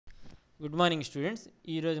Good morning students.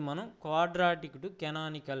 ఈరోజు మనం quadratic to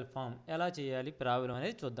canonical form ఎలా చేయాలి ప్రాబ్లం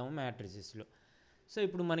అనేది చూద్దాము మ్యాట్రిసెస్లో. సో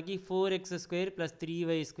ఇప్పుడు మనకి 4x² +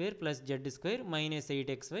 3y² + z²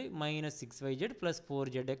 -8xy -6yz +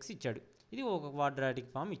 4zx ఇచ్చాడు. ఇది ఒక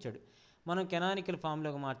క్వాడ్రాటిక్ ఫామ్ ఇచ్చాడు. మనం కెనానికల్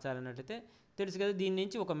ఫామ్లోకి మార్చాలన్నట్టయితే తెలుసు కదా, దీని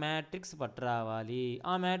నుంచి ఒక మ్యాట్రిక్స్ పట్టురావాలి.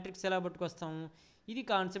 ఆ మ్యాట్రిక్స్ ఎలా పట్టుకొస్తాము? ఇది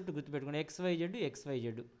కాన్సెప్ట్ గుర్తుపెట్టుకోండి,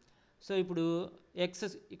 XYZ. సో ఇప్పుడు ఎక్స్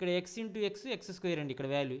ఇక్కడ x ఇంటూ x² అండి, ఇక్కడ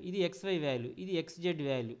వాల్యూ. ఇది xy వాల్యూ, ఇది xz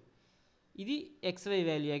వాల్యూ, ఇది xy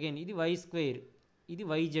వాల్యూ అగైన్, ఇది y², ఇది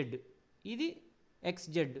yz, ఇది xz,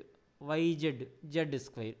 yz,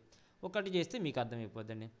 z². ఒకటి చేస్తే మీకు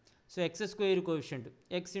అర్థమైపోద్దండి. So x² coefficient,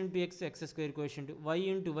 x into x² coefficient, y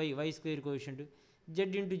into y² coefficient, z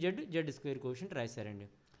into z² coefficient రాశారండి.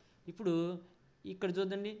 ఇప్పుడు ఇక్కడ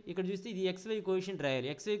చూద్దండి, ఇక్కడ చూస్తే ఇది xy కోఎఫిషియంట్ రాయాలి.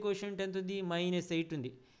 xy కోఎఫిషియంట్ ఎంత ఉంది? -8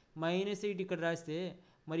 ఉంది. -8 ఇక్కడ రాస్తే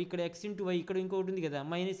మరి ఇక్కడ x ఇంటూ y ఇక్కడ ఇంకొకటి ఉంది కదా,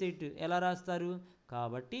 -8 ఎలా రాస్తారు?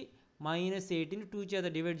 కాబట్టి -8ని 2 చేత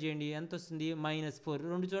డివైడ్ చేయండి, ఎంత వస్తుంది? -4.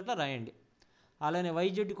 రెండు చోట్ల రాయండి. అలానే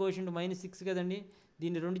yz కోఎఫిషియంట్ -6 కదండి,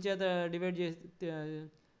 దీన్ని 2 చేత డివైడ్ చేస్తే,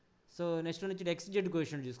 సో నెక్స్ట్ వచ్చి xz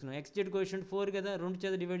కోఎఫిషియంట్ చూసుకున్నాం. xz కోఎఫిషియంట్ 4 కదా, 2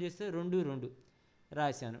 చేత డివైడ్ చేస్తే 2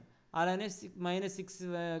 రాశాను. అలానే -6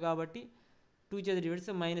 కాబట్టి 2 చేత డివైడ్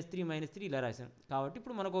చేస్తే -3 ఇలా రాశాను. కాబట్టి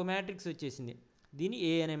ఇప్పుడు మనకు ఒక మ్యాట్రిక్స్ వచ్చేసింది. దీన్ని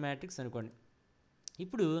ఏ అనే మ్యాట్రిక్స్ అనుకోండి.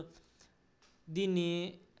 ఇప్పుడు దీన్ని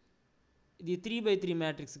ఇది 3/3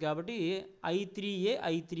 మ్యాట్రిక్స్ కాబట్టి I3A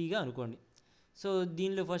I3గా అనుకోండి. సో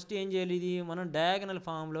దీనిలో ఫస్ట్ ఏం చేయాలి? ఇది మనం డయాగనల్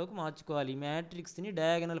ఫామ్లోకి మార్చుకోవాలి. మ్యాట్రిక్స్ని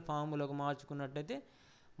డయాగనల్ ఫామ్లోకి మార్చుకున్నట్లయితే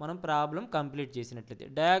మనం ప్రాబ్లం కంప్లీట్ చేసినట్లయితే.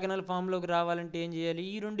 డయాగనల్ ఫామ్లోకి రావాలంటే ఏం చేయాలి?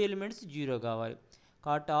 ఈ రెండు ఎలిమెంట్స్ 0 కావాలి.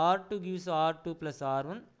 కాబట్టి R2 gives R2 +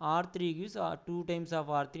 R1, R3 gives 2 times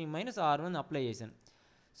of R3 - R1 apply చేశాను.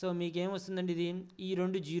 సో మీకేమొస్తుందండి? ఇది ఈ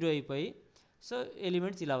రెండు 0 అయిపోయి, సో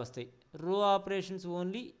ఎలిమెంట్స్ ఇలా వస్తాయి. రో ఆపరేషన్స్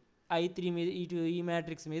ఓన్లీ I3 మీద, ఈ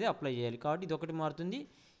మ్యాట్రిక్స్ మీద అప్లై చేయాలి. కాబట్టి ఇది ఒకటి మారుతుంది,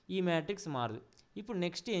 ఈ మ్యాట్రిక్స్ మారదు. ఇప్పుడు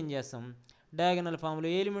నెక్స్ట్ ఏం చేస్తాం? డయాగనల్ ఫామ్లో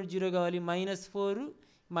ఏ ఎలిమెంట్ 0 కావాలి? -4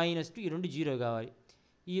 -2 ఈ రెండు 0 కావాలి.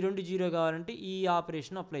 ఈ రెండు 0 కావాలంటే ఈ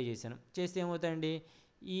ఆపరేషన్ అప్లై చేశాను. చేస్తే ఏమవుతాయండి?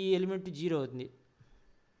 ఈ ఎలిమెంట్ 0 అవుతుంది.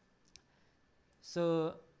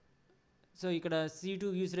 సో ఇక్కడ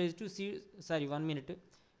C2 gives rise to 1 minute.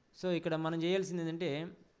 So ఇక్కడ మనం చేయాల్సింది ఏంటంటే,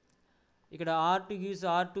 ఇక్కడ R2 gives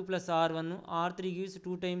R2 + R1, R3 gives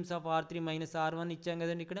 2 times of R3 - R1 ఇచ్చాం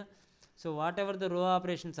కదండి ఇక్కడ. సో వాట్ ఎవర్ ద రో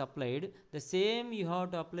operations applied, the same you have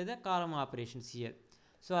to apply the column operations here.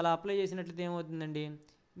 So అలా అప్లై చేసినట్లయితే ఏమవుతుందండి?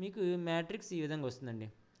 మీకు మ్యాట్రిక్స్ ఈ విధంగా వస్తుందండి.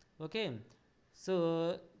 ఓకే, సో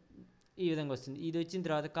ఈ విధంగా వస్తుంది. ఇది వచ్చిన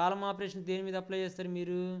తర్వాత కాలమ్ ఆపరేషన్స్ దేని మీద అప్లై చేస్తారు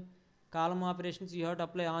మీరు? Column operations you have to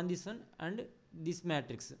apply on this one and this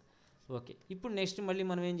matrix. Okay, ఇప్పుడు నెక్స్ట్ మళ్ళీ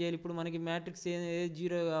మనం ఏం చేయాలి? ఇప్పుడు మనకి మ్యాట్రిక్స్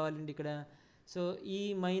 0 కావాలండి ఇక్కడ. సో ఈ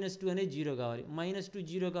 -2 అనేది 0 కావాలి. -2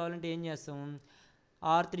 0 కావాలంటే ఏం చేస్తాం?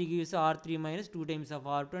 R3 gives R3 - 2 times of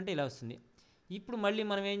R2 అంటే ఇలా వస్తుంది. ఇప్పుడు మళ్ళీ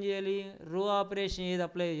మనం ఏం చేయాలి? రో ఆపరేషన్ ఏది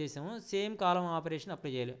అప్లై చేసామో సేమ్ కాలమ్ ఆపరేషన్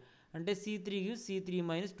అప్లై చేయాలి. అంటే C3 gives C3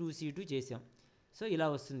 - 2C2 చేసాం. సో ఇలా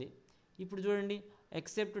వస్తుంది. ఇప్పుడు చూడండి,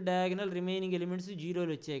 ఎక్సెప్ట్ డయాగనల్ రిమైనింగ్ ఎలిమెంట్స్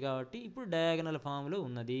 0లు వచ్చాయి కాబట్టి ఇప్పుడు డయాగనల్ ఫామ్లో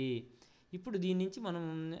ఉన్నది. ఇప్పుడు దీని నుంచి మనం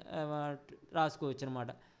రాసుకోవచ్చు అనమాట.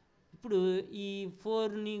 ఇప్పుడు ఈ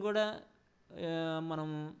 4ని కూడా మనం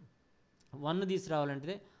 1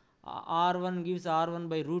 తీసుకురావాలంటే R1 gives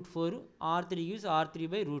R1/√4, R3 gives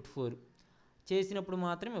R3/√4 చేసినప్పుడు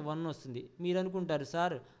మాత్రమే 1 వస్తుంది. మీరు అనుకుంటారు,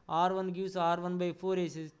 సార్ R1 gives R1/4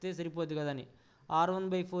 వేసేస్తే సరిపోద్ది కదా అని.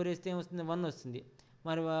 R1/4 వేస్తే ఏమొస్తుంది? 1 వస్తుంది.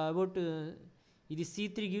 మరి అబౌట్ ఇది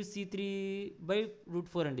C3 gives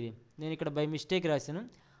C3/√4 అండి. ఇది నేను ఇక్కడ బై మిస్టేక్ రాశాను.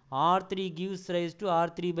 R3 gives rise to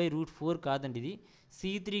R3/√4 కాదండి, ఇది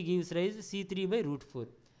C3 gives rise C3/√4.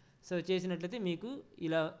 So చేసినట్లయితే మీకు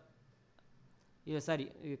ఇలా సారీ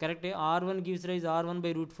కరెక్టే. R1 gives rise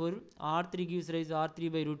R1/√4, R3 gives rise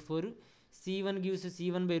R3/√4, C1 gives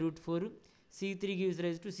C1/√4, C3 gives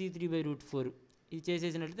rise to C3/√4. ఇది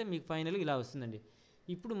చేసేసినట్లయితే మీకు ఫైనల్గా ఇలా వస్తుందండి.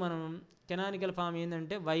 ఇప్పుడు మనం కెనానికల్ ఫామ్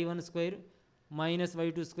ఏంటంటే y1² -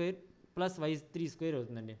 y2² + y3²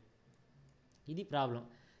 అవుతుందండి. ఇది ప్రాబ్లం.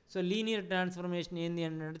 సో లీనియర్ ట్రాన్స్ఫర్మేషన్ ఏంది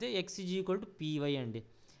అంటే x = py అండి.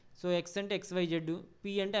 సో x అంటే xyz,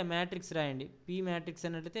 p అంటే ఆ మ్యాట్రిక్స్ రాయండి. p మ్యాట్రిక్స్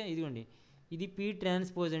అన్నట్లయితే ఇదిగోండి, ఇది p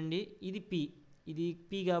ట్రాన్స్పోజ్ అండి, ఇది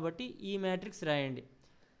p కాబట్టి ఈ మ్యాట్రిక్స్ రాయండి.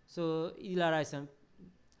 సో ఇలా రాసాం.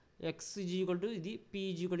 x = ఇది, p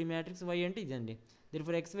 = మ్యాట్రిక్స్, y అంటే ఇదండి.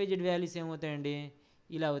 Therefore xyz values ఏమవుతాయండి?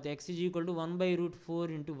 ఇలా అవుతాయి. x = 1/√4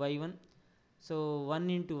 × y1, so 1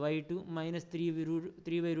 × y2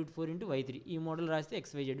 -3/√4 × y3. ఈ మోడల్ రాస్తే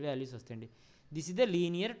XYZ వాల్యూస్ వస్తాయండి. This is the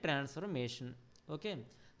linear transformation. Okay,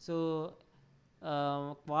 so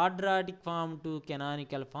quadratic form to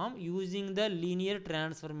canonical form using the linear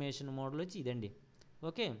transformation model వచ్చి ఇదండి.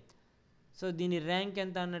 Okay, so దీని ర్యాంక్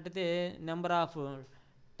ఎంత అన్నట్టయితే నెంబర్ ఆఫ్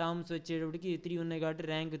టర్మ్స్ వచ్చేటప్పటికి 3 ఉన్నాయి కాబట్టి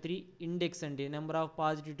ర్యాంక్ 3. ఇండెక్స్ అండి, నెంబర్ ఆఫ్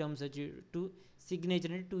పాజిటివ్ టర్మ్స్ వచ్చి 2.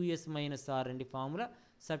 సిగ్నేచర్ అంటే 2s - r అండి. ఫార్ములా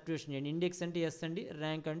సబ్స్టిట్యూషన్ చేయండి. ఇండెక్స్ అంటే s అండి,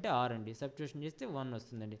 ర్యాంక్ అంటే r అండి. సబ్స్టిట్యూషన్ చేస్తే 1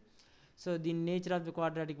 వస్తుందండి. సో దీని nature of the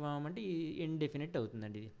quadratic form అంటే ఇండెఫినిట్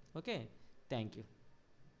అవుతుందండి ఇది. Okay, thank you.